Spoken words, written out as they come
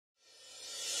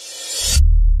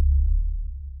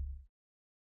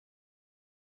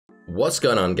What's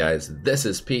going on, guys? This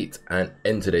is Pete, and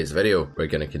in today's video we're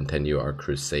going to continue our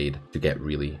crusade to get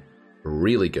really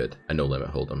good at No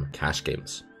Limit Hold'em cash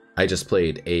games. I just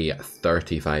played a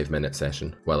 35-minute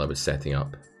session while I was setting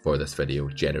up for this video,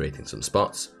 generating some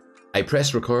spots. I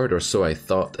pressed record, or so I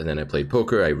thought, and then I played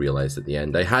poker. I realized at the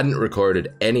end I hadn't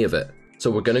recorded any of it. So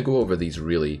we're going to go over these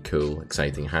really cool,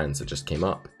 exciting hands that just came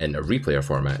up in a replayer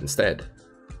format instead.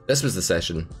 This was the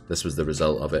session, this was the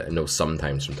result of it. I know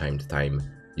sometimes from time to time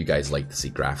you guys like to see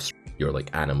graphs. You're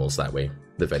like animals that way.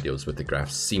 The videos with the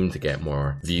graphs seem to get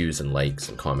more views and likes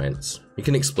and comments. You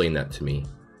can explain that to me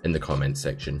in the comments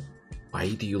section.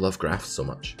 Why do you love graphs so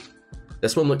much?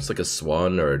 This one looks like a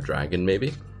swan or a dragon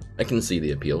maybe. I can see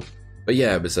the appeal. But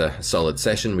yeah, it was a solid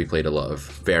session. We played a lot of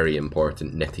very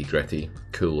important nitty gritty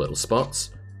cool little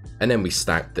spots. And then we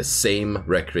stacked the same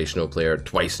recreational player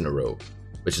twice in a row,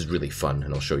 which is really fun,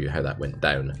 and I'll show you how that went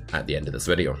down at the end of this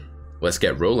video. Let's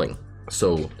get rolling.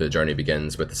 So the journey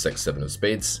begins with the 6-7 of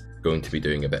spades. Going to be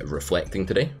doing a bit of reflecting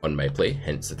today on my play,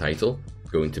 hence the title.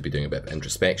 Going to be doing a bit of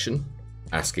introspection,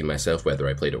 asking myself whether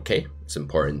I played okay. It's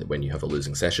important that when you have a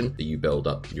losing session that you build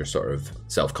up your sort of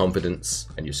self-confidence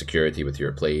and your security with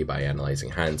your play by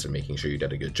analysing hands and making sure you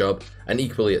did a good job. And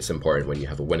equally it's important when you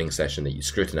have a winning session that you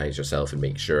scrutinise yourself and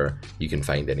make sure you can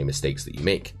find any mistakes that you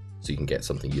make, so you can get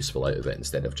something useful out of it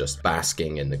instead of just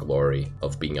basking in the glory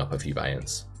of being up a few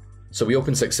buy-ins. So we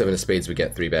open 6-7 of spades, we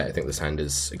get 3-bet. I think this hand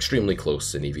is extremely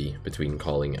close in EV between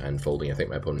calling and folding. I think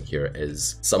my opponent here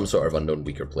is some sort of unknown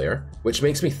weaker player, which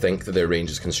makes me think that their range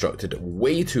is constructed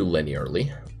way too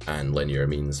linearly. And linear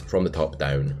means from the top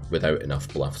down, without enough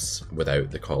bluffs, without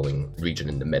the calling region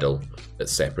in the middle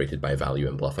that's separated by value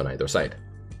and bluff on either side.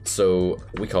 So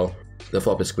we call. The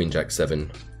flop is queen jack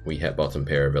 7. We hit bottom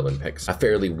pair, villain picks a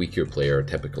fairly weaker player,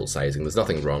 typical sizing. There's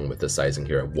nothing wrong with this sizing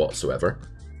here whatsoever.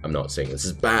 I'm not saying this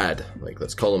is bad, like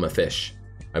let's call him a fish.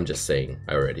 I'm just saying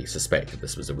I already suspected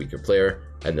this was a weaker player,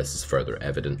 and this is further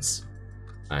evidence.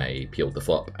 I peeled the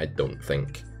flop. I don't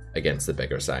think against the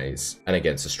bigger size and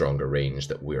against a stronger range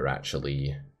that we're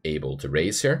actually able to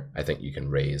raise here. I think you can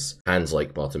raise hands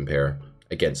like bottom pair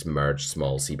against merged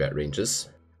small c-bet ranges.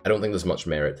 I don't think there's much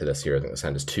merit to this here. I think this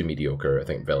hand is too mediocre. I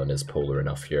think villain is polar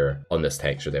enough here. On this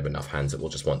texture, they have enough hands that will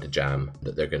just want to jam,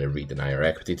 that they're going to re-deny our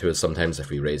equity to us sometimes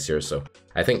if we raise here. So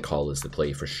I think call is the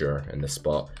play for sure in this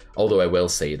spot. Although I will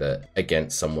say that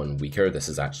against someone weaker, this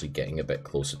is actually getting a bit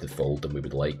closer to fold than we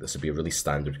would like. This would be a really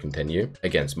standard continue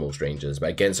against most ranges, but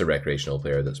against a recreational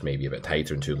player that's maybe a bit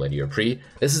tighter and too linear pre,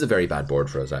 this is a very bad board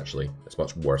for us actually. It's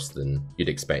much worse than you'd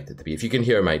expect it to be. If you can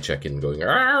hear my chicken going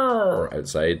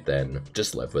outside, then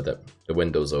just live with it. The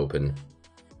window's open.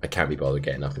 I can't be bothered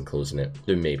getting up and closing it.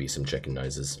 There may be some chicken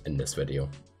noises in this video.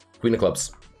 Queen of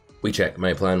clubs. We check.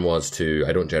 My plan was to,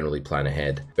 I don't generally plan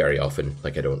ahead very often.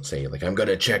 Like I don't say like I'm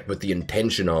gonna check with the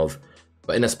intention of,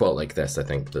 but in a spot like this I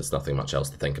think there's nothing much else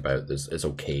to think about. It's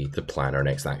okay to plan our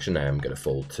next action. I am gonna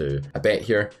fold to a bet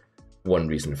here. One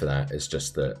reason for that is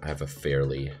just that I have a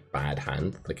fairly bad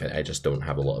hand. Like I just don't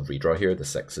have a lot of redraw here. The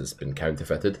 6 has been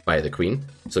counterfeited by the queen.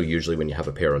 So usually when you have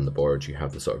a pair on the board, you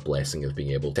have the sort of blessing of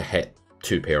being able to hit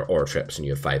 2 pair or trips and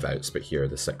you have 5 outs. But here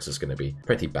the 6 is going to be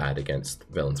pretty bad against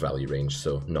villain's value range,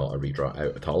 so not a redraw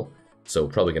out at all. So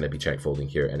probably going to be check folding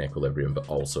here in equilibrium, but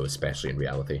also especially in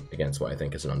reality against what I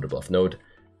think is an underbluff node.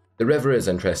 The river is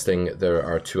interesting. There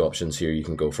are 2 options here. You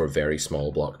can go for a very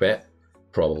small block bet,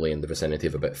 probably in the vicinity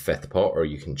of about 5th pot, or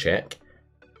you can check.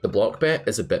 The block bet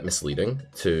is a bit misleading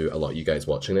to a lot of you guys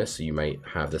watching this, so you might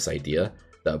have this idea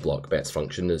that a block bet's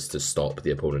function is to stop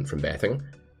the opponent from betting.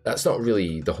 That's not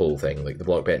really the whole thing. Like the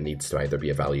block bet needs to either be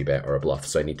a value bet or a bluff,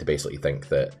 so I need to basically think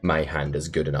that my hand is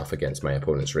good enough against my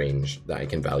opponent's range that I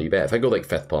can value bet. If I go like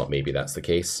 5th pot, maybe that's the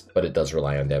case, but it does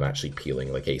rely on them actually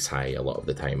peeling like ace high a lot of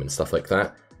the time and stuff like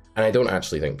that. And I don't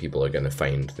actually think people are going to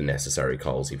find the necessary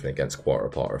calls even against quarter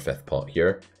pot or 5th pot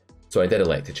here. So I did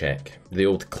elect to check. The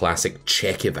old classic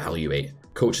check evaluate.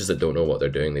 Coaches that don't know what they're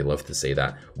doing, they love to say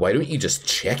that. Why don't you just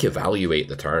check evaluate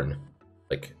the turn?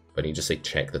 Like, why don't you just say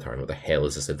check the turn? What the hell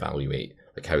is this evaluate?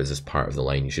 Like, how is this part of the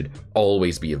line? You should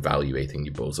always be evaluating,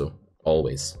 you bozo.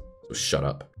 Always. So shut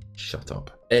up. Shut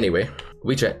up. Anyway,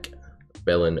 we check.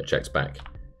 Villain checks back.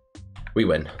 We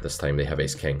win. This time they have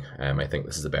ace king. I think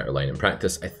this is a better line in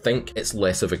practice. I think it's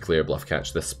less of a clear bluff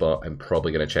catch this spot. I'm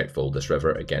probably going to check fold this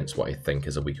river against what I think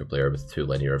is a weaker player with too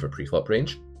linear of a preflop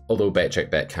range. Although bet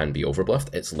check bet can be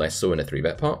overbluffed, it's less so in a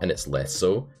 3-bet pot, and it's less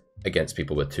so against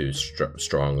people with too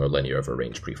strong or linear of a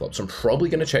range preflop. So I'm probably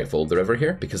going to check fold the river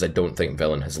here because I don't think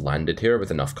villain has landed here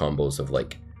with enough combos of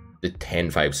like the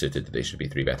 10-5 suited that they should be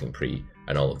 3-betting pre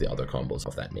and all of the other combos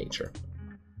of that nature.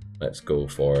 Let's go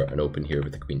for an open here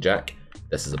with the queen jack.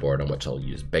 This is a board on which I'll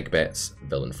use big bets,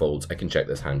 villain folds. I can check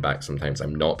this hand back sometimes.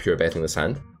 I'm not pure betting this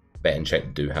hand. Bet and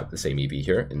check do have the same EV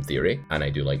here, in theory, and I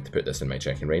do like to put this in my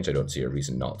checking range. I don't see a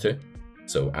reason not to.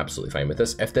 So absolutely fine with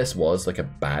this. If this was like a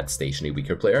bad stationary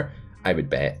weaker player, I would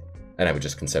bet, and I would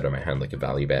just consider my hand like a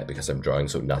value bet because I'm drawing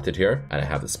so nutted here, and I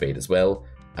have the spade as well.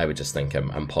 I would just think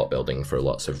I'm pot building for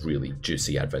lots of really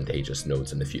juicy, advantageous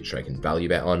nodes in the future I can value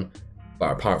bet on.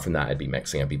 But apart from that, I'd be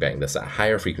mixing. I'd be betting this at a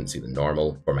higher frequency than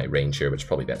normal for my range here, which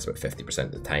probably bets about 50%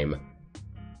 of the time.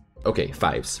 Okay,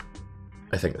 fives.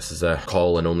 I think this is a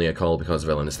call and only a call because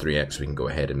villain is 3x. We can go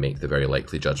ahead and make the very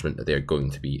likely judgment that they're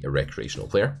going to be a recreational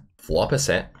player. Flop a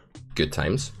set, good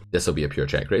times. This will be a pure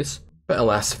check raise. But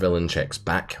alas, villain checks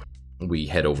back. We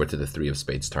head over to the 3 of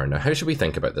spades turn. Now, how should we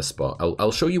think about this spot?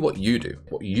 I'll show you what you do.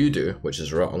 What you do, which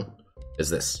is wrong, is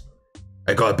this.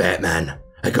 I gotta bet, man.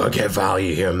 I gotta get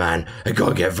value here, man. I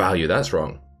gotta get value. That's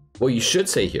wrong. What you should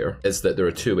say here is that there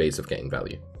are 2 ways of getting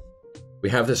value. We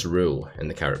have this rule in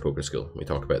the Carrot Poker School. We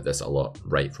talk about this a lot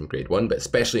right from grade 1, but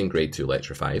especially in grade 2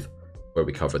 lecture 5, where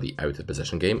we cover the out of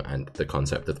position game and the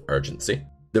concept of urgency.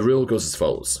 The rule goes as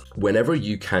follows. Whenever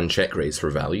you can check raise for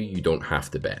value, you don't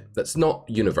have to bet. That's not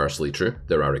universally true.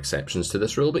 There are exceptions to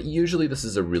this rule, but usually this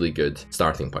is a really good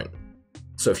starting point.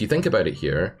 So if you think about it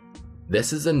here,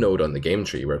 this is a node on the game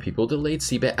tree where people delayed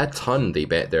c-bet a ton. They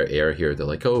bet their air here. They're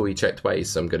like, oh, he checked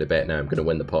twice. I'm going to bet now. I'm going to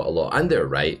win the pot a lot. And they're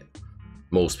right.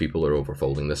 Most people are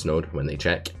overfolding this node when they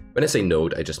check. When I say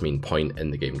node, I just mean point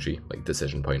in the game tree, like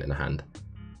decision point in the hand.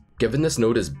 Given this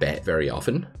node is bet very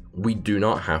often, we do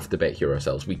not have to bet here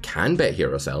ourselves. We can bet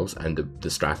here ourselves, and the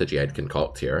strategy I'd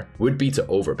concoct here would be to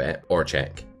overbet or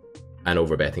check. And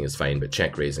overbetting is fine, but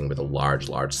check raising with a large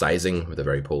sizing with a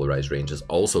very polarized range is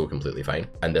also completely fine.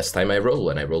 And this time I roll,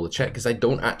 and I roll a check because I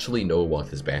don't actually know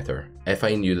what is better. If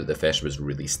I knew that the fish was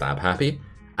really stab happy,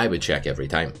 I would check every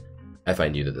time. If I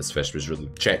knew that this fish was really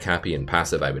check happy and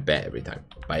passive, I would bet every time,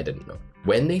 but I didn't know.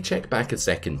 When they check back a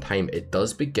second time, it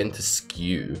does begin to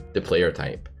skew the player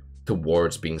type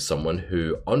towards being someone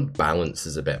who on balance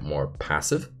is a bit more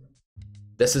passive.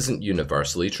 This isn't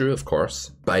universally true, of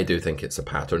course, but I do think it's a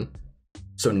pattern.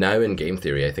 So now in game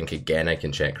theory, I think again I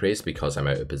can check raise because I'm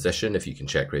out of position. If you can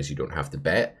check raise, you don't have to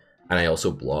bet. And I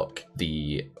also block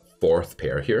the 4th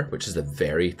pair here, which is a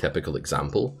very typical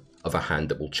example of a hand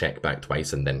that will check back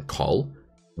twice and then call.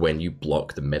 When you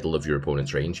block the middle of your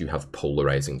opponent's range, you have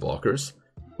polarizing blockers.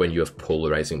 When you have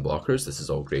polarizing blockers, this is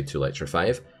all grade 2 lecture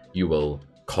 5, you will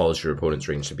cause your opponent's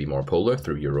range to be more polar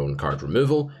through your own card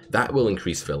removal. That will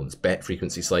increase villain's bet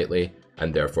frequency slightly,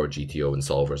 and therefore GTO and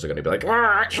solvers are going to be like,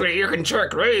 actually you can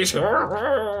check raise.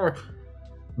 But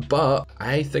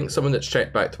I think someone that's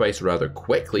checked back twice rather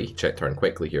quickly, check turn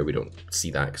quickly here, we don't see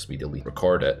that because we delete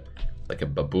record it, like a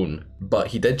BaBOON, but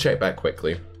he did check back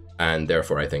quickly, and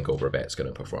therefore I think overbet's going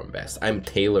to perform best. I'm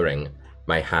tailoring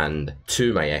my hand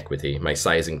to my equity, my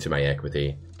sizing to my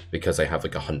equity, because I have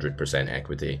like 100%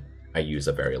 equity. I use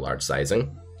a very large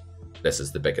sizing. This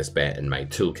is the biggest bet in my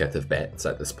toolkit of bets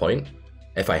at this point.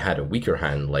 If I had a weaker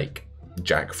hand like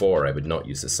Jack 4, I would not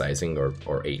use this sizing, or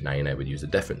 8-9, I would use a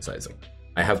different sizing.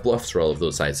 I have bluffs for all of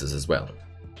those sizes as well,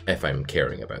 if I'm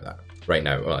caring about that. Right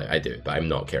now, well, I do, but I'm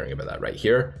not caring about that right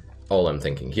here. All I'm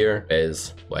thinking here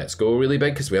is, let's go really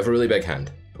big because we have a really big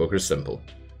hand. Poker's simple.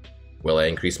 Will I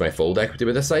increase my fold equity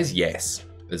with this size? Yes.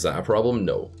 Is that a problem?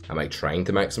 No. Am I trying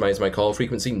to maximize my call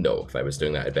frequency? No. If I was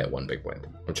doing that, I'd bet 1 big blind.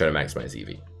 I'm trying to maximize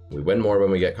EV. We win more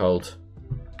when we get called.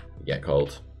 We get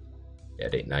called.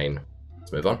 Get 8-9.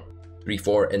 Let's move on.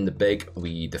 3-4 in the big.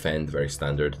 We defend very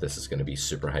standard. This is going to be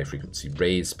super high frequency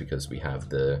raise because we have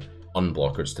the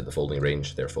unblockers to the folding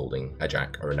range. They're folding a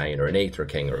jack or a 9 or an 8 or a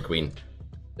king or a queen.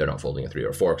 They're not folding a 3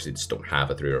 or 4 because they just don't have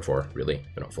a 3 or 4, really.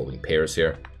 They're not folding pairs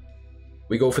here.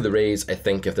 We go for the raise. I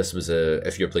think if this was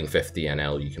if you're playing 50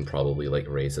 NL, you can probably like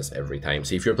raise this every time.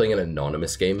 See, if you're playing an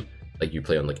anonymous game, like you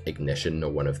play on like Ignition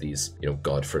or one of these, you know,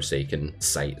 godforsaken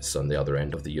sites on the other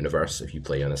end of the universe, if you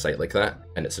play on a site like that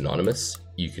and it's anonymous,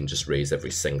 you can just raise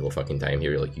every single fucking time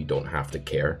here. Like you don't have to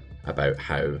care about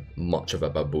how much of a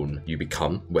baboon you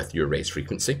become with your raise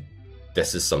frequency.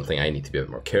 This is something I need to be a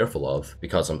bit more careful of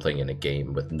because I'm playing in a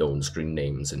game with known screen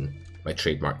names and my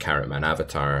trademark Carrot Man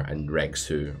avatar and regs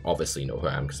who obviously know who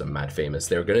I am because I'm mad famous.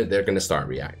 They're gonna start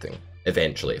reacting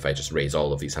eventually if I just raise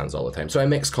all of these hands all the time. So I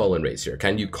mix call and raise here.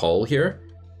 Can you call here?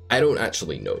 I don't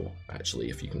actually know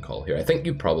if you can call here. I think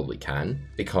you probably can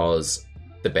because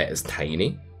the bet is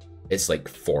tiny. It's like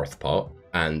 4th pot.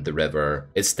 And the river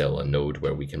is still a node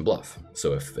where we can bluff.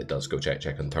 So if it does go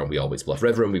check on turn, we always bluff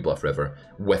river, and we bluff river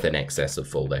with an excess of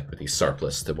fold equity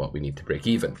surplus to what we need to break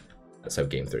even. That's how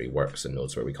game theory works in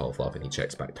nodes where we call flop and he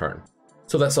checks back turn.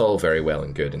 So that's all very well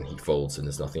and good, and he folds and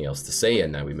there's nothing else to say,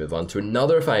 and now we move on to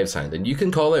another fives hand, and you can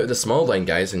call out the small blind,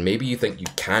 guys, and maybe you think you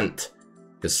can't,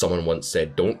 because someone once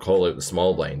said, don't call out the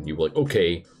small blind. You were like,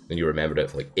 okay, and you remembered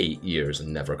it for like 8 years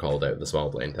and never called out the small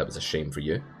blind. That was a shame for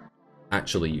you.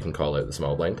 Actually, you can call out the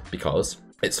small blind, because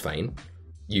it's fine.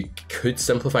 You could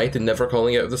simplify to never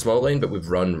calling out of the small blind, but we've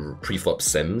run pre-flop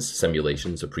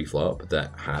simulations of pre-flop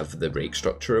that have the rake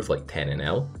structure of like 10 and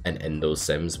L, and in those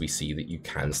sims we see that you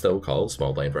can still call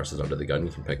small blind versus under the gun.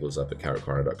 You can pick those up at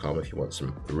carrotcorner.com if you want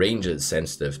some ranges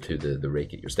sensitive to the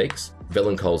rake at your stakes.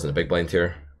 Villain calls in a big blind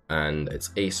here, and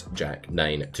it's ace, jack,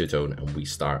 9, two-tone, and we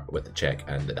start with the check,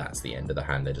 and that's the end of the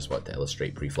hand. I just want to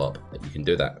illustrate pre-flop that you can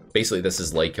do that. Basically, this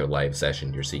is like a live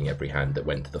session. You're seeing every hand that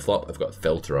went to the flop. I've got a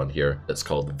filter on here that's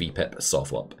called VPIP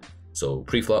soft flop. So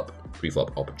pre-flop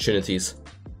opportunities,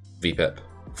 VPIP,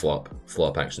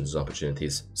 flop actions and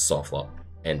opportunities, soft flop,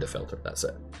 end of filter, that's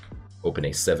it. Open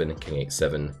ace-7, king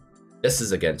eight-7. This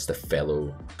is against a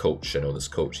fellow coach. I know this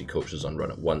coach, he coaches on run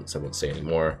at once. I won't say any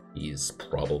more. He's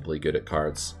probably good at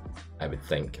cards, I would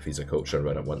think, if he's a coach on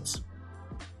run at once.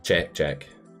 Check, check,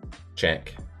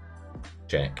 check,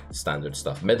 check, standard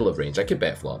stuff. Middle of range, I could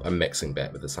bet flop. I'm mixing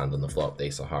bet with this hand on the flop, the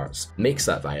ace of hearts. Makes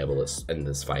that viable. It's in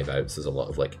this 5 outs. There's a lot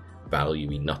of like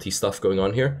value-y, nutty stuff going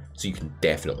on here. So you can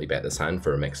definitely bet this hand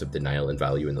for a mix of denial and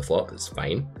value in the flop. It's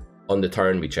fine. On the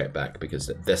turn, we check back because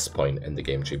at this point in the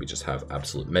game tree, we just have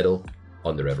absolute middle.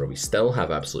 On the river, we still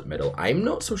have absolute middle. I'm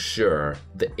not so sure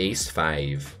the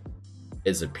ace-5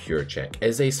 is a pure check.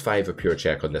 Is ace-5 a pure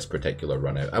check on this particular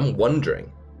run out? I'm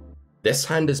wondering. This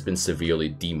hand has been severely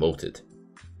demoted.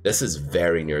 This is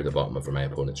very near the bottom of my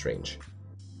opponent's range.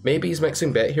 Maybe he's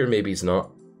mixing bet here, maybe he's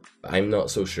not. But I'm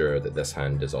not so sure that this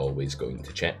hand is always going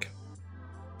to check.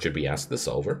 Should we ask the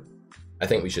solver? I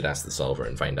think we should ask the solver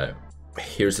and find out.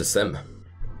 Here's the sim.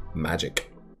 Magic.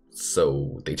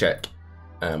 So they check.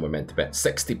 And we're meant to bet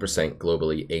 60%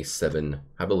 globally, ace-7.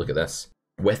 Have a look at this.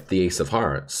 With the ace of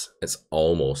hearts, it's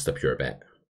almost a pure bet.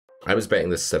 I was betting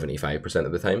this 75%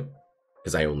 of the time,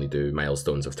 because I only do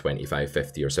milestones of 25,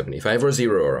 50, or 75, or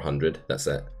 0, or 100. That's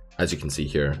it. As you can see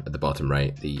here at the bottom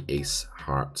right, the ace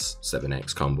hearts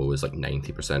 7x combo is like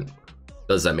 90%.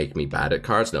 Does that make me bad at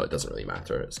cards? No, it doesn't really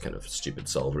matter. It's kind of stupid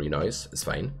solvery noise. It's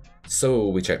fine. So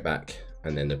we check back,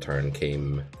 and then the turn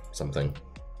came something.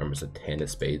 Remember, it was a 10 of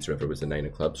spades, river was a 9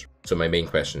 of clubs. So my main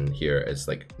question here is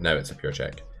like, now it's a pure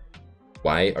check.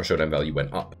 Why our showdown value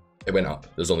went up? It went up.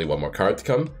 There's only one more card to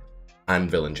come, and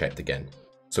villain checked again.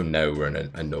 So now we're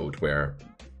in a node where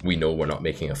we know we're not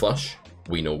making a flush.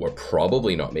 We know we're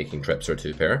probably not making trips or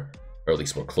two pair, or at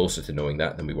least we're closer to knowing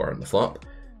that than we were on the flop.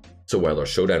 So while our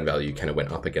showdown value kind of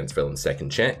went up against villain's second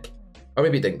check, or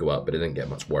maybe it didn't go up, but it didn't get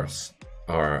much worse,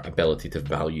 our ability to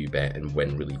value bet and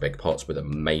win really big pots with a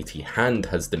mighty hand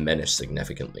has diminished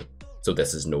significantly. So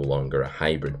this is no longer a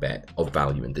hybrid bet of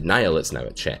value and denial, it's now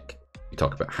a check. We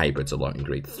talk about hybrids a lot in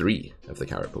grade 3 of the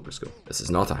Carrot Poker School. This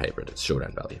is not a hybrid, it's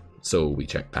showdown value. So we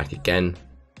check back again.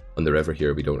 On the river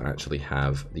here, we don't actually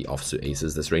have the offsuit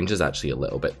aces. This range is actually a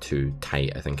little bit too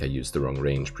tight. I think I used the wrong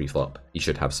range pre-flop. You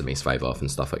should have some ace-5 off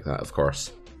and stuff like that, of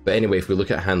course. But anyway, if we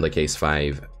look at a hand like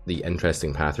ace-5, the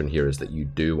interesting pattern here is that you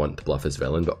do want to bluff as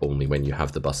villain, but only when you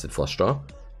have the busted flush draw.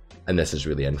 And this is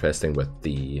really interesting with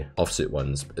the offsuit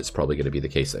ones. It's probably going to be the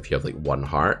case that if you have like one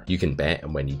heart, you can bet,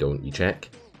 and when you don't, you check.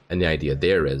 And the idea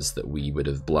there is that we would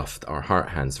have bluffed our heart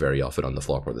hands very often on the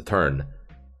flop or the turn.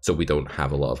 So we don't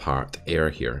have a lot of heart air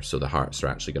here. So the hearts are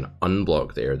actually going to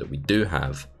unblock the air that we do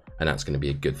have. And that's going to be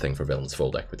a good thing for villain's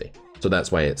fold equity. So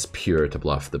that's why it's pure to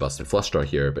bluff the busted flush draw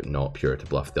here, but not pure to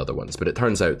bluff the other ones. But it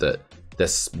turns out that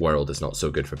this world is not so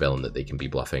good for villain that they can be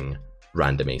bluffing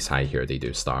random ace high here. They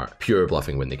do start pure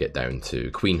bluffing when they get down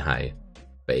to queen high.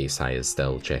 But ace high is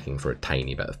still checking for a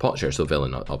tiny bit of pot share, so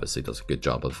villain obviously does a good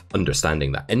job of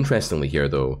understanding that. Interestingly here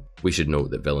though, we should note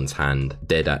that villain's hand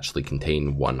did actually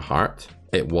contain one heart.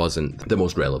 It wasn't the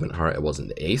most relevant heart, it wasn't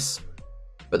the ace,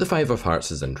 but the 5 of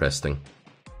hearts is interesting.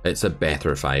 It's a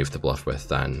better 5 to bluff with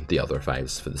than the other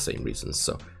 5s for the same reasons,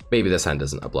 so maybe this hand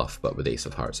isn't a bluff, but with ace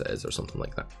of hearts it is, or something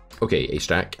like that. Okay, ace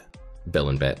jack,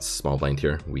 villain bets, small blind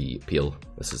here, we peel.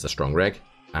 This is a strong reg.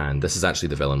 And this is actually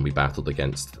the villain we battled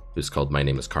against, who's called My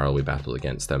Name is Carl. We battled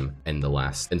against him in the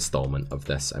last installment of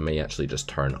this. I may actually just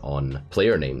turn on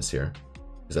player names here,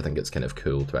 because I think it's kind of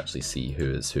cool to actually see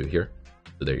who is who here.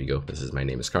 So there you go, this is My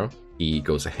Name is Carl. He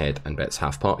goes ahead and bets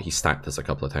half pot. He stacked us a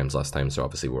couple of times last time, so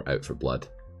obviously we're out for blood.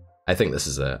 I think this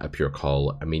is a pure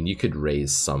call. I mean, you could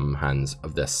raise some hands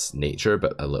of this nature,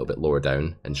 but a little bit lower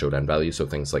down in showdown value. So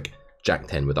things like Jack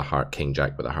 10 with a heart, King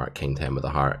Jack with a heart, King 10 with a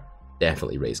heart.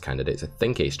 Definitely raise candidates. I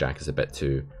think ace jack is a bit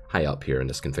too high up here in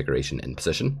this configuration in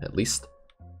position, at least.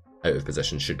 out of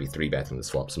position should be 3-betting this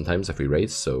flop sometimes if we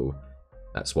raise, so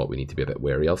that's what we need to be a bit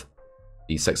wary of.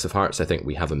 The 6 of hearts, I think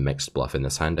we have a mixed bluff in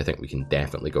this hand. I think we can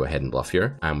definitely go ahead and bluff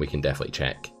here, and we can definitely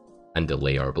check and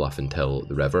delay our bluff until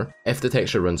the river. If the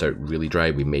texture runs out really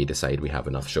dry, we may decide we have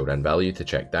enough showdown value to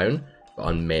check down, but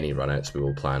on many runouts we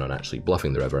will plan on actually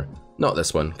bluffing the river. Not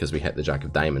this one, because we hit the jack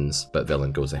of diamonds, but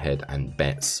villain goes ahead and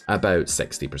bets about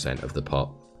 60% of the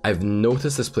pot. I've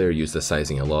noticed this player use this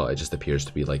sizing a lot. It just appears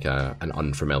to be like an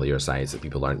unfamiliar size that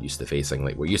people aren't used to facing.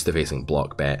 Like, we're used to facing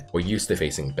block bet, we're used to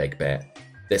facing big bet.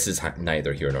 This is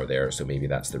neither here nor there, so maybe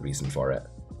that's the reason for it.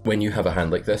 When you have a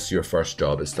hand like this, your first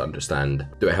job is to understand,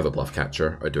 do I have a bluff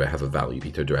catcher, or do I have a value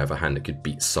beater? Do I have a hand that could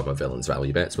beat some of villain's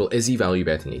value bets? Well, is he value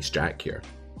betting ace jack here?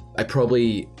 I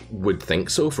probably would think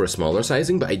so for a smaller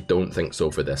sizing, but I don't think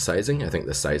so for this sizing. I think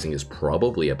this sizing is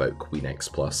probably about queen x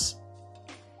plus.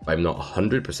 I'm not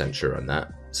 100% sure on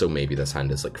that, so maybe this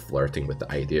hand is like flirting with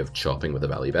the idea of chopping with a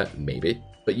value bet, maybe.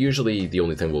 But usually the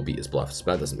only thing we'll beat is bluffs,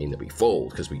 but that doesn't mean that we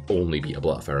fold, because we only beat a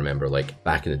bluff. I remember like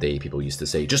back in the day people used to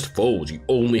say, just fold, you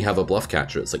only have a bluff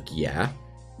catcher. It's like, yeah,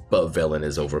 but villain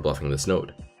is over bluffing this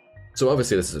node. So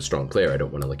obviously this is a strong player, I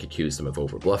don't want to like accuse them of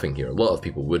over bluffing here. A lot of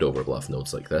people would over bluff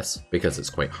nodes like this, because it's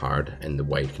quite hard in the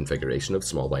wide configuration of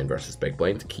small blind versus big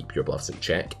blind to keep your bluffs in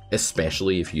check,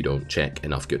 especially if you don't check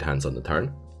enough good hands on the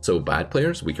turn. So bad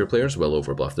players, weaker players will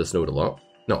over bluff this node a lot.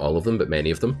 Not all of them, but many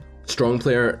of them. Strong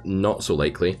player, not so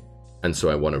likely. And so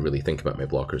I want to really think about my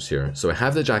blockers here. So I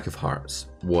have the jack of hearts.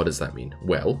 What does that mean?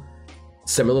 Well,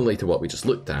 similarly to what we just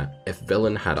looked at, if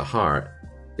villain had a heart,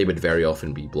 they would very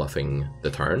often be bluffing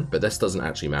the turn, but this doesn't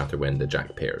actually matter when the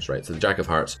jack pairs, right? So the jack of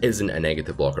hearts isn't a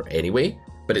negative blocker anyway,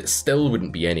 but it still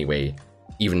wouldn't be anyway,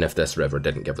 even if this river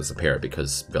didn't give us a pair,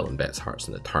 because villain bets hearts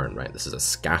in the turn, right? This is a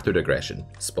scattered aggression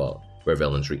spot where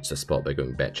villains reach the spot by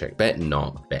going bet check bet,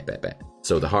 not bet bet bet.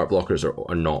 So the heart blockers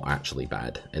are not actually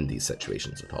bad in these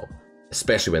situations at all,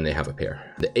 especially when they have a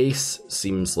pair. The ace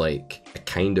seems like a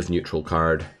kind of neutral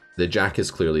card. The jack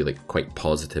is clearly like quite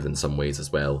positive in some ways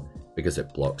as well, because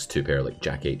it blocks 2-pair like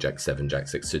jack 8, jack 7, jack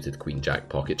 6 suited, queen jack,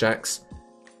 pocket jacks.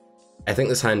 I think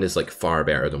this hand is like far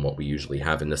better than what we usually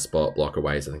have in this spot blocker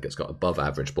wise. I think it's got above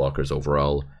average blockers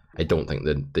overall. I don't think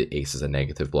the ace is a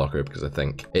negative blocker, because I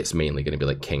think it's mainly going to be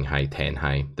like king high, 10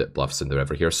 high that bluffs in the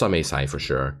river here. Some ace high for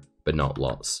sure, but not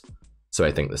lots. So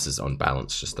I think this is on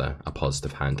balance just a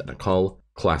positive hand and a call.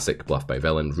 Classic bluff by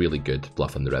villain, really good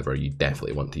bluff on the river. You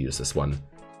definitely want to use this one.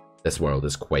 This world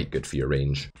is quite good for your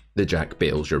range. The jack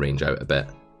bails your range out a bit.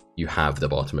 You have the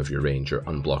bottom of your range, you're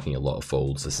unblocking a lot of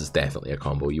folds. This is definitely a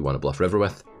combo you want to bluff river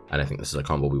with, and I think this is a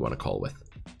combo we want to call with.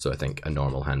 So I think a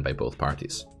normal hand by both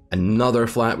parties. Another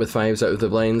flat with 5s out of the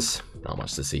blinds. Not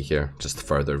much to see here, just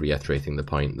further reiterating the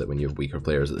point that when you have weaker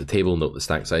players at the table, note the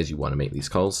stack size, you want to make these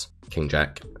calls. King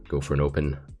jack, go for an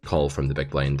open, call from the big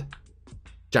blind.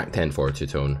 Jack 10 forward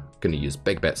two-tone, going to use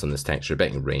big bets on this texture,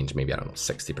 betting range maybe, I don't know,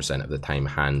 60% of the time,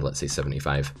 hand, let's say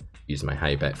 75. Use my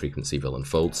high bet frequency, villain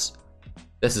folds.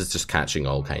 This is just catching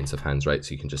all kinds of hands, right?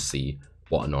 So you can just see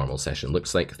what a normal session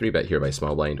looks like. 3-bet here by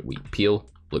small blind, we peel.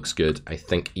 Looks good. I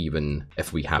think even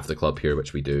if we have the club here,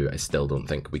 which we do, I still don't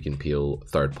think we can peel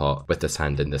third pot with this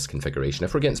hand in this configuration.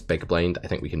 If we're against big blind, I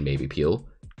think we can maybe peel,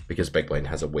 because big blind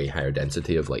has a way higher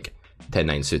density of like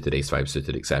 10-9 suited, ace-5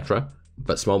 suited, etc.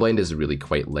 But small blind is really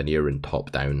quite linear and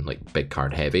top-down, like big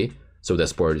card heavy. So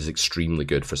this board is extremely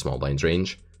good for small blind's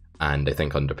range. And I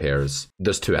think under pairs,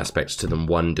 there's two aspects to them.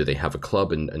 One, do they have a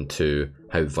club? And two,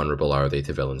 how vulnerable are they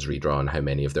to villain's redraw, and how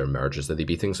many of their merges are they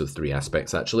beating? So 3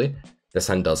 aspects actually. This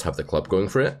hand does have the club going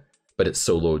for it, but it's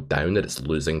so low down that it's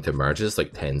losing to merges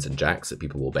like 10s and jacks that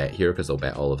people will bet here because they'll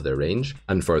bet all of their range.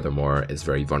 And furthermore, it's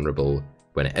very vulnerable.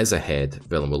 When it is ahead,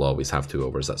 villain will always have 2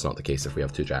 overs. That's not the case if we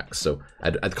have 2 jacks. So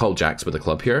I'd call jacks with a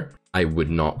club here. I would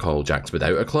not call jacks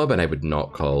without a club, and I would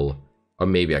not call, or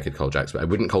maybe I could call jacks, but I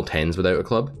wouldn't call 10s without a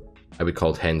club. I would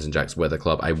call 10s and jacks with a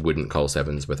club. I wouldn't call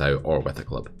 7s without or with a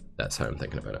club. That's how I'm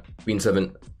thinking about it. Queen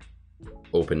 7,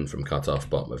 open from cutoff,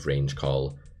 bottom of range,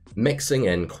 call. Mixing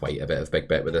in quite a bit of big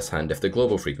bet with this hand. If the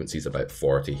global frequency is about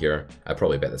 40 here, I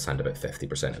probably bet this hand about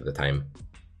 50% of the time.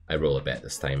 I roll a bet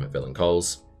this time, villain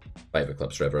calls. 5 of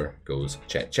clubs river, goes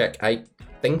check check. I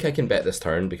think I can bet this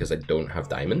turn because I don't have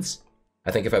diamonds.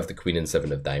 I think if I have the queen and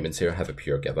 7 of diamonds here, I have a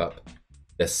pure give up.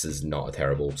 This is not a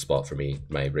terrible spot for me.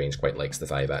 My range quite likes the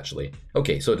 5 actually.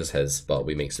 Okay, so does his, but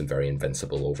we make some very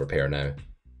invincible overpair now.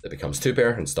 That becomes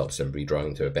 2-pair and stops him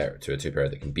redrawing to a 2-pair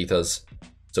that can beat us.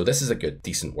 So this is a good,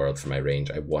 decent world for my range.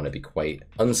 I want to be quite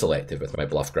unselective with my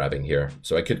bluff grabbing here.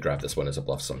 So I could grab this one as a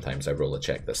bluff sometimes. I roll a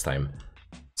check this time.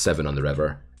 7 on the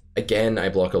river. Again, I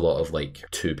block a lot of like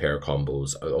 2-pair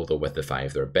combos, although with the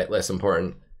 5 they're a bit less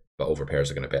important. but overpairs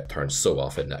are going to turn so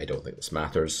often that I don't think this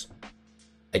matters.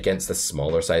 Against the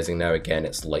smaller sizing now, again,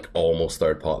 it's like almost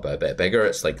third pot, but a bit bigger.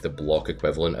 It's like the block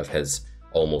equivalent of his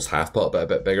almost half pot, but a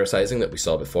bit bigger sizing that we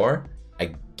saw before.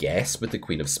 I guess with the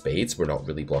Queen of Spades, we're not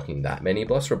really blocking that many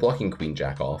bluffs. We're blocking Queen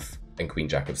Jack off and Queen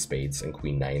Jack of Spades and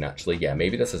Queen 9 actually. Yeah,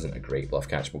 maybe this isn't a great bluff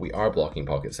catch, but we are blocking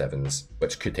pocket sevens,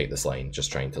 which could take this line,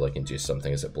 just trying to like induce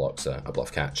something as it blocks a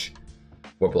bluff catch.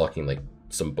 We're blocking like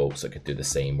some boats that could do the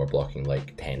same. We're blocking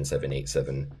like 10-7,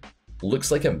 8-7.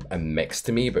 Looks like a mix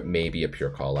to me, but maybe a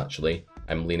pure call actually.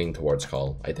 I'm leaning towards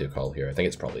call. I do call here. I think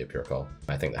it's probably a pure call.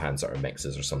 I think the hands that are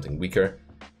mixes or something weaker.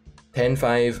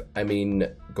 10-5, I mean,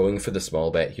 going for the small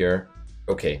bet here.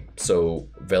 Okay, so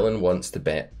villain wants to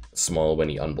bet small when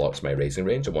he unblocks my raising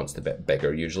range and wants to bet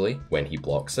bigger usually when he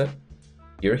blocks it.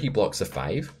 Here he blocks a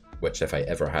 5, which if I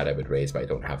ever had I would raise, but I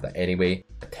don't have that anyway.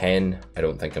 A 10, I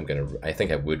don't think I'm gonna, I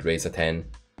think I would raise a 10.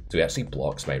 So he actually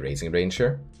blocks my raising range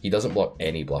here. He doesn't block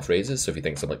any bluff raises, so if he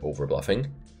thinks I'm like over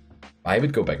bluffing, I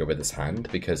would go bigger with this hand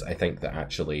because I think that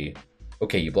actually,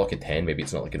 okay, you block a 10, maybe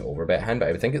it's not like an overbet hand, but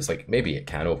I would think it's like, maybe it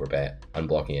can overbet.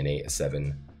 Unblocking an 8, a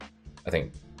 7. I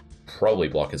think probably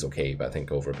block is okay, but I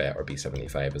think overbet or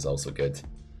B75 is also good.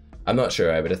 I'm not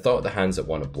sure, I would have thought the hands that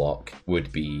want to block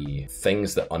would be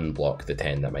things that unblock the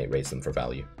 10 that might raise them for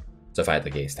value. So if I had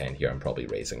like ace 10 here, I'm probably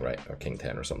raising, right? Or king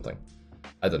 10 or something.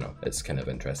 I don't know, it's kind of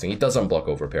interesting. He does unblock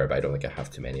overpair, but I don't think I have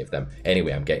too many of them.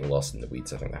 Anyway, I'm getting lost in the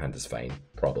weeds. I think the hand is fine,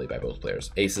 probably by both players.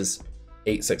 Aces,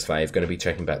 8-6-5, going to be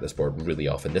checking back this board really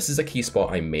often. This is a key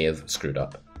spot I may have screwed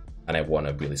up, and I want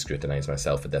to really scrutinize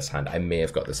myself with this hand. I may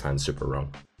have got this hand super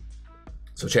wrong.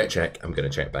 So check, check. I'm going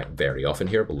to check back very often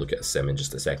here. We'll look at a sim in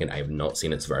just a second. I have not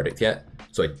seen its verdict yet,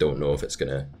 so I don't know if it's going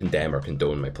to condemn or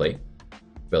condone my play.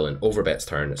 Villain overbets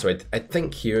turn. So I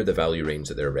think here the value range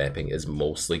that they're repping is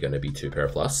mostly going to be 2 pair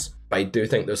plus. But I do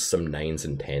think there's some 9s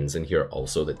and 10s in here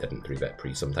also that didn't 3-bet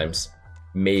pre sometimes.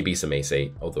 Maybe some ace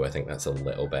 8, although I think that's a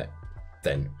little bit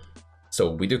thin.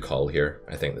 So we do call here.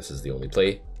 I think this is the only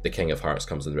play. The King of Hearts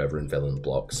comes in the river and villain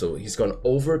block. So he's gone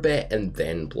overbet and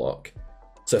then block.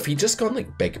 So if he'd just gone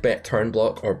like big bet turn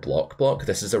block or block,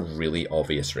 this is a really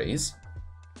obvious raise.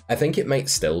 I think it might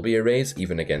still be a raise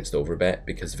even against overbet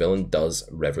because villain does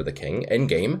river the king. In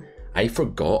game, I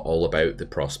forgot all about the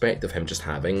prospect of him just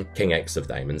having King X of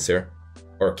diamonds here,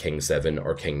 or King 7,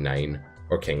 or King 9,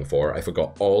 or King 4. I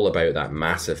forgot all about that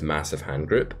massive, massive hand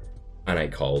group, and I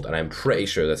called, and I'm pretty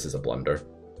sure this is a blunder.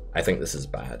 I think this is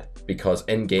bad, because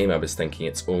in game I was thinking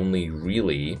it's only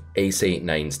really ace 8,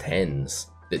 9s, 10s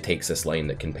that takes this line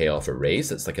that can pay off a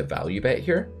raise. It's like a value bet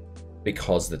here.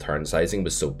 Because the turn sizing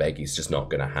was so big, he's just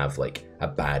not going to have like a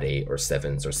bad 8 or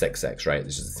 7s or 6x, right?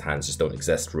 It's just, his hands just don't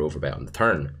exist for overbet on the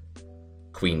turn.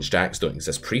 Queens, jacks don't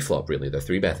exist pre-flop really, they're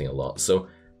 3-betting a lot. So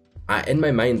in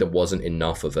my mind, there wasn't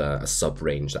enough of a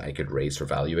sub-range that I could raise for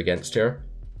value against here.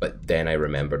 But then I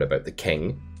remembered about the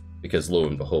king, because lo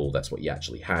and behold, that's what he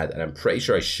actually had. And I'm pretty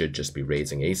sure I should just be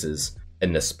raising aces.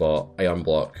 In this spot, I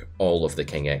unblock all of the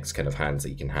King X kind of hands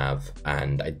that you can have,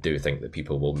 and I do think that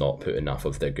people will not put enough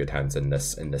of their good hands in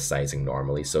this sizing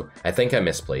normally. So I think I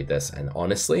misplayed this, and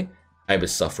honestly, I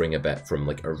was suffering a bit from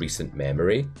like a recent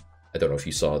memory. I don't know if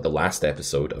you saw the last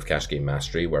episode of Cash Game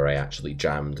Mastery where I actually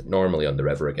jammed normally on the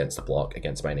river against a block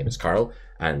against My Name is Carl,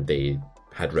 and they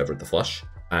had rivered the flush.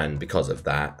 And because of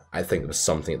that, I think there was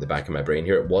something at the back of my brain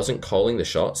here. It wasn't calling the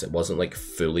shots, it wasn't like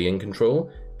fully in control,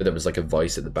 but there was like a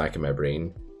voice at the back of my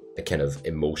brain, a kind of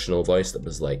emotional voice that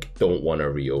was like, don't want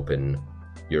to reopen,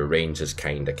 your range is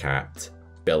kind of capped,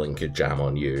 villain could jam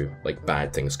on you, like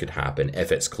bad things could happen,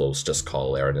 if it's close, just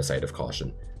call, err on the side of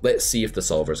caution. Let's see if the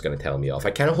solver is going to tell me off.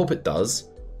 I kind of hope it does,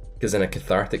 because in a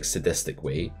cathartic, sadistic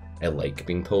way, I like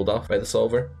being told off by the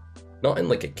solver. Not in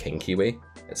like a kinky way,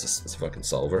 it's a fucking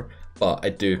solver, but I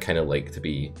do kind of like to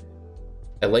be,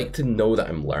 I like to know that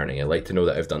I'm learning. I like to know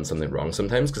that I've done something wrong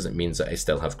sometimes because it means that I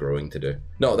still have growing to do.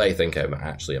 Not that I think I'm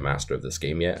actually a master of this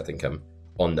game yet. I think I'm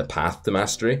on the path to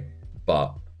mastery,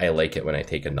 but I like it when I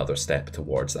take another step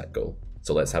towards that goal.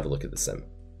 So let's have a look at the sim.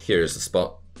 Here's the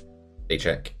spot. They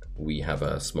check. We have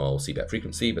a small c-bet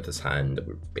frequency with this hand that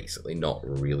we're basically not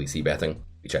really c-betting.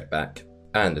 We check back.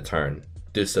 And the turn.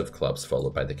 Deuce of clubs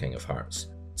followed by the King of Hearts.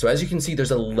 So as you can see,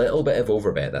 there's a little bit of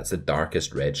overbet. That's the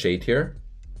darkest red shade here,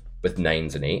 with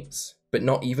 9s and 8s, but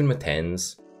not even with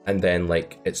 10s. And then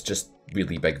like, it's just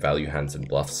really big value hands and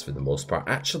bluffs for the most part.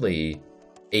 Actually,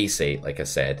 ace 8, like I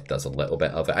said, does a little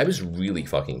bit of it. I was really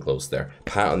fucking close there.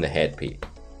 Pat on the head, Pete.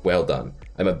 Well done.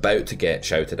 I'm about to get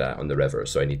shouted at on the river,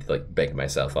 so I need to like big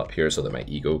myself up here so that my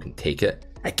ego can take it.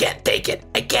 I can't take it.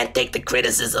 I can't take the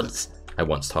criticisms. I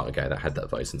once taught a guy that had that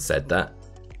voice and said that.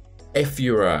 If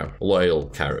you're a loyal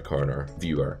Carrot Corner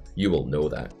viewer, you will know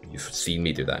that. You've seen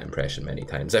me do that impression many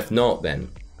times. If not, then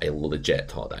I legit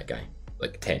taught that guy.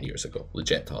 Like 10 years ago.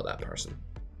 Legit taught that person.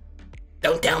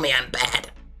 Don't tell me I'm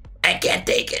bad. I can't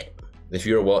take it. If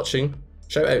you're watching,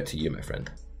 shout out to you, my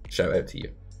friend. Shout out to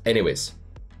you. Anyways,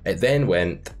 it then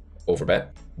went overbet,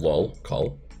 lol,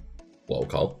 call, lol,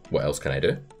 call. What else can I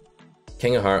do?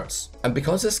 King of Hearts. And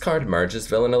because this card merges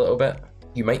villain a little bit,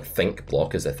 you might think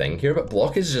block is a thing here, but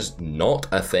block is just not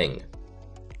a thing.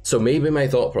 So maybe my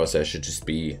thought process should just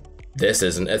be, this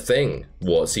isn't a thing.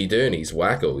 What's he doing? He's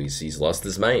wacko. He's lost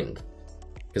his mind.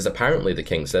 Because apparently the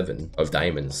King 7 of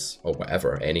diamonds, or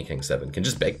whatever, any King 7, can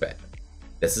just big bet.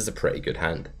 This is a pretty good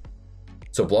hand.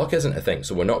 So block isn't a thing,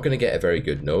 so we're not going to get a very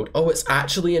good node. Oh, it's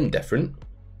actually indifferent.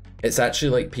 It's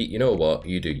actually like, Pete, you know what?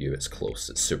 You do you, it's close,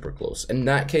 it's super close. In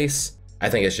that case, I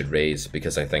think I should raise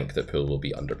because I think that pool will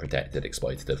be underprotected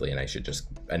exploitatively and I should just,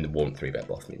 and it won't 3-bet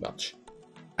bluff me much.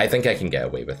 I think I can get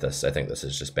away with this. I think this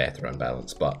is just better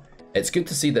unbalanced, but it's good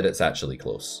to see that it's actually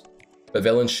close. But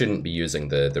villains shouldn't be using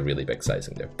the really big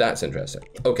sizing there. That's interesting.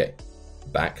 Okay,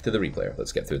 back to the replayer.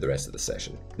 Let's get through the rest of the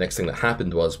session. Next thing that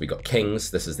happened was we got kings.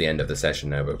 This is the end of the session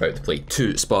now. We're about to play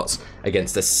 2 spots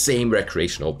against the same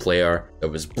recreational player. There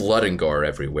was blood and gore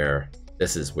everywhere.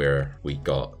 This is where we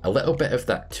got a little bit of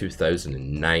that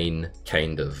 2009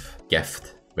 kind of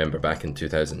gift. Remember back in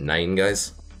 2009,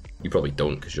 guys? You probably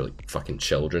don't because you're like fucking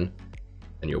children.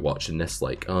 And you're watching this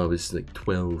like, oh, I was like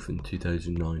 12 in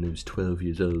 2009. I was 12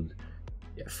 years old.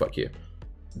 Yeah, fuck you.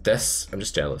 This, I'm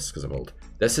just jealous because I'm old.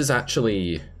 This is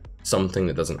actually something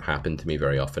that doesn't happen to me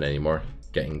very often anymore,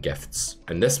 getting gifts.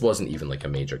 And this wasn't even like a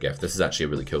major gift. This is actually a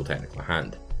really cool technical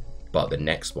hand. But the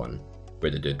next one, where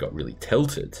the dude got really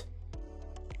tilted,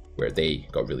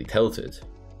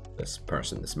 this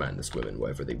person, this man, this woman,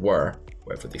 whatever they were,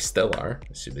 whatever they still are,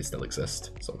 I assume they still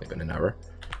exist, it's only been an hour.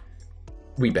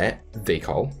 We bet, they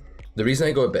call. The reason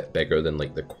I go a bit bigger than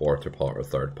like the quarter pot or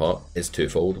third pot is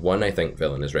twofold. One, I think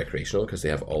villain is recreational because they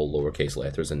have all lowercase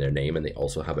letters in their name and they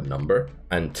also have a number.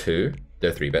 And 2,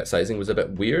 their 3-bet sizing was a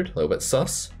bit weird, a little bit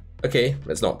sus. Okay,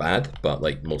 it's not bad, but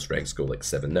like most regs go like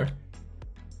 7 there.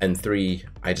 And 3,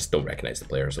 I just don't recognize the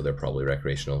player, so they're probably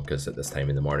recreational because at this time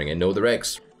in the morning I know the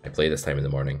regs. I play this time in the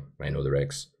morning, I know the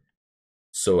regs.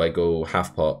 So I go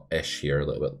half pot-ish here, a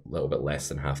little bit less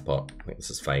than half pot. I think this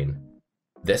is fine.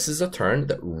 This is a turn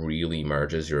that really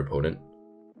merges your opponent.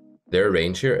 Their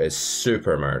range here is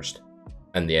super merged,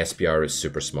 and the SPR is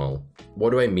super small.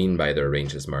 What do I mean by their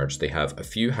range is merged? They have a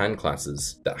few hand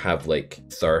classes that have like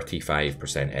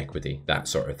 35% equity, that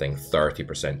sort of thing,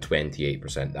 30%,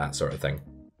 28%, that sort of thing.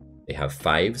 They have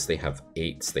 5s, they have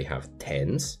 8s, they have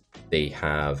 10s, they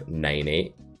have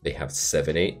 9-8, they have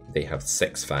 7-8, they have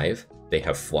 6-5, they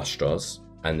have flush draws,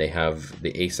 and they have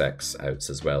the ace-x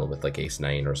outs as well with like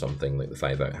ace-9 or something, like the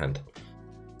 5-out hand.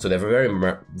 So they have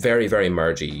a very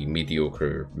mergy,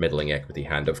 mediocre, middling equity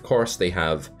hand. Of course, they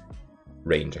have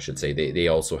range, I should say. They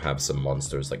also have some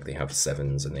monsters, like they have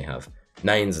 7s and they have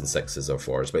 9s and 6s or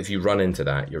 4s. But if you run into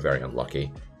that, you're very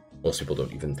unlucky. Most people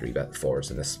don't even 3-bet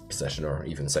 4s in this position or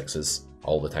even 6s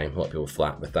all the time. A lot of people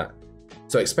flat with that.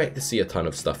 So I expect to see a ton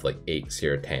of stuff like 8s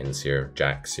here, 10s here,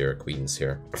 jacks here, queens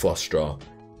here, flush draw.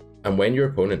 And when your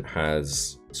opponent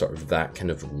has sort of that kind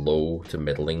of low to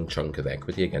middling chunk of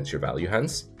equity against your value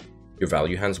hands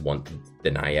want to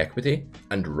deny equity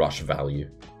and rush value.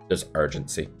 There's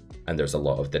urgency and there's a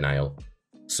lot of denial.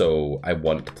 So I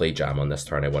want to play jam on this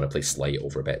turn. I want to play slight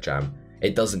overbet jam.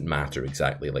 It doesn't matter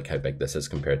exactly like how big this is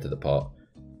compared to the pot.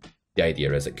 The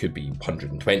idea is it could be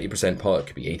 120% pot, it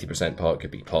could be 80% pot, it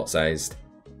could be pot sized.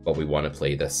 But we want to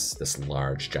play this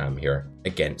large jam here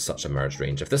against such a merged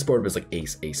range. If this board was like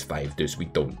ace, ace, 5 deuce, we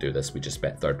don't do this. We just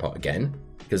bet third pot again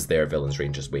because their villain's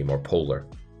range is way more polar.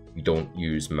 We don't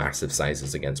use massive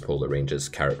sizes against polar ranges.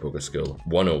 Carrot Poker School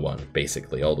 101,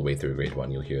 basically all the way through grade 1.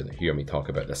 You'll hear me talk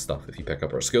about this stuff if you pick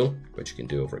up our school, which you can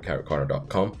do over at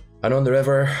carrotcorner.com. And on the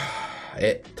river,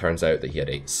 it turns out that he had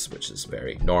 8s, which is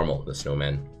very normal. The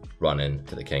snowmen run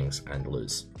into the kings and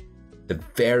lose. The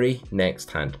very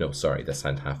next hand, no, sorry, this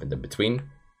hand happened in between.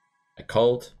 I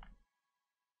called,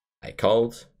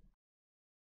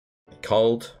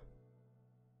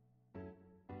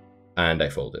 and I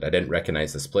folded. I didn't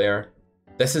recognize this player.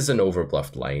 This is an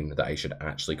overbluffed line that I should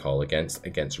actually call against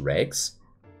regs.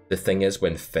 The thing is,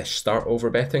 when fish start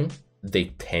overbetting, they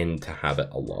tend to have it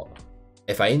a lot.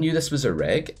 If I knew this was a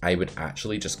reg, I would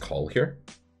actually just call here,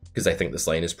 because I think this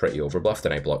line is pretty overbluffed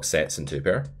and I block sets and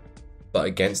 2-pair. But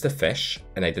against a fish,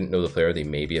 and I didn't know the player, they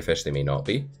may be a fish, they may not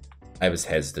be, I was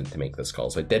hesitant to make this call,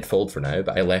 so I did fold for now,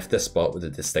 but I left this spot with a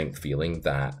distinct feeling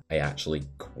that I actually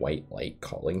quite like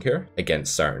calling here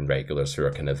against certain regulars who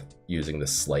are kind of using the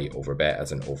slight overbet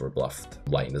as an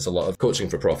overbluffed line. There's a lot of coaching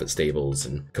for profit stables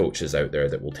and coaches out there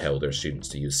that will tell their students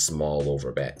to use small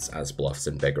overbets as bluffs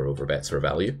and bigger overbets for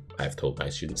value. I've told my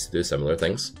students to do similar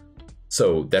things.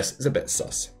 So this is a bit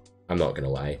sus, I'm not gonna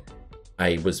lie.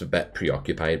 I was a bit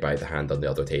preoccupied by the hand on the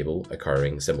other table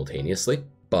occurring simultaneously,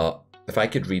 but if I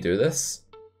could redo this,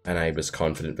 and I was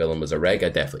confident villain was a reg, I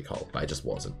definitely called, but I just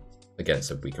wasn't. Against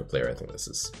a weaker player, I think this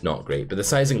is not great, but the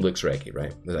sizing looks reggy,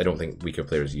 right? I don't think weaker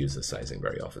players use this sizing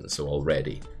very often, so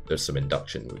already there's some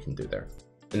induction we can do there.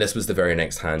 And this was the very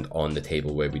next hand on the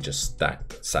table where we just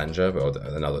stacked Sanja,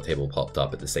 or another table popped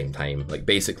up at the same time. Like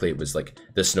basically it was like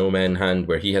the snowman hand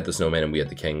where he had the snowman and we had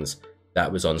the kings.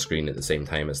 That was on screen at the same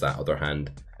time as that other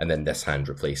hand, and then this hand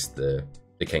replaced the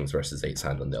kings versus eights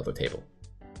hand on the other table.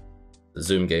 The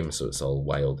Zoom game, so it's all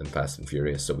wild and fast and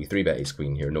furious. So we 3-bet ace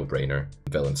queen here, no brainer.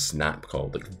 Villain snap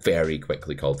called, like very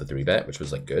quickly called the 3-bet, which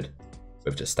was like good.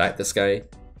 We've just stacked this guy.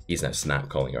 He's now snap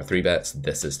calling our 3-bets.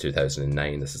 This is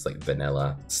 2009. This is like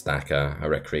vanilla stacker, a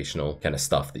recreational kind of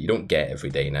stuff that you don't get every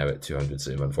day now at 200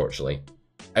 Zoom, unfortunately.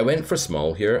 I went for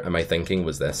small here, and my thinking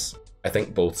was this. I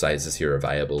think both sizes here are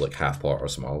viable, like half pot or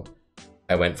small.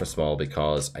 I went for small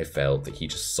because I felt that he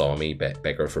just saw me bet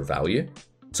bigger for value.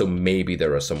 So maybe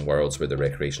there are some worlds where the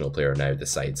recreational player now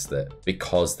decides that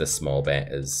because this small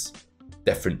bet is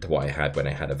different to what I had when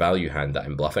I had a value hand that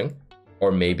I'm bluffing,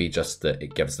 or maybe just that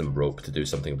it gives them rope to do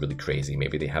something really crazy.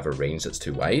 Maybe they have a range that's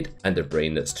too wide and a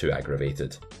brain that's too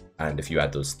aggravated. And if you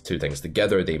add those two things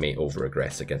together, they may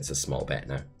over-aggress against a small bet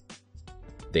now.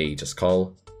 They just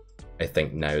call. I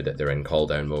think now that they're in call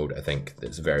down mode, I think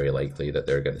it's very likely that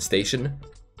they're going to station.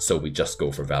 So we just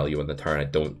go for value on the turn. I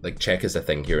don't, like, check is a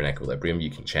thing here in Equilibrium, you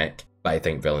can check. But I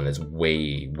think villain is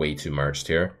way too merged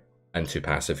here and too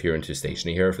passive here and too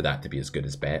stationary here for that to be as good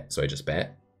as bet. So I just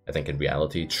bet. I think in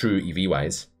reality, true EV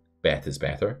wise, bet is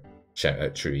better. Shout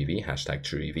out true EV, hashtag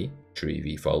true EV. True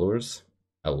EV followers,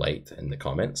 a light in the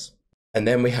comments. And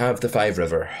then we have the 5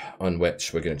 river, on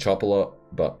which we're going to chop a lot,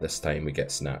 but this time we get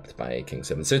snapped by King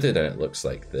 7 suited, and it looks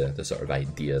like the sort of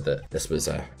idea that this was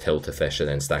a tilt a fish and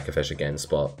then stack a fish again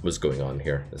spot was going on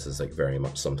here. This is like very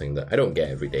much something that I don't get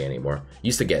every day anymore.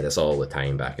 Used to get this all the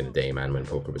time back in the day, man, when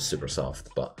poker was super soft,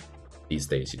 but these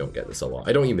days you don't get this a lot.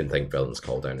 I don't even think villain's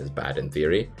call down is bad in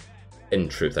theory. In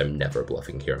truth, I'm never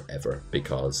bluffing here, ever,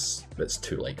 because it's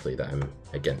too likely that I'm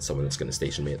against someone that's going to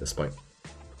station me at this point.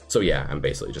 So yeah, I'm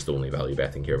basically just only value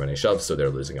betting here when I shove, so they're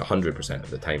losing 100% of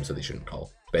the time, so they shouldn't call.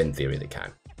 But in theory, they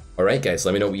can. Alright guys,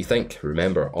 let me know what you think.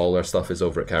 Remember, all our stuff is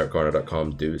over at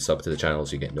carrotcorner.com. Do sub to the channel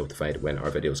so you get notified when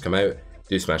our videos come out.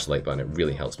 Do smash the like button, it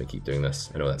really helps me keep doing this.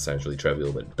 I know that sounds really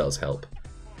trivial, but it does help.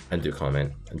 And do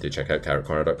comment, and do check out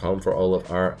carrotcorner.com for all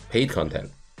of our paid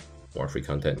content. More free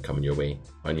content coming your way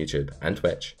on YouTube and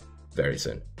Twitch very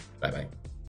soon. Bye bye.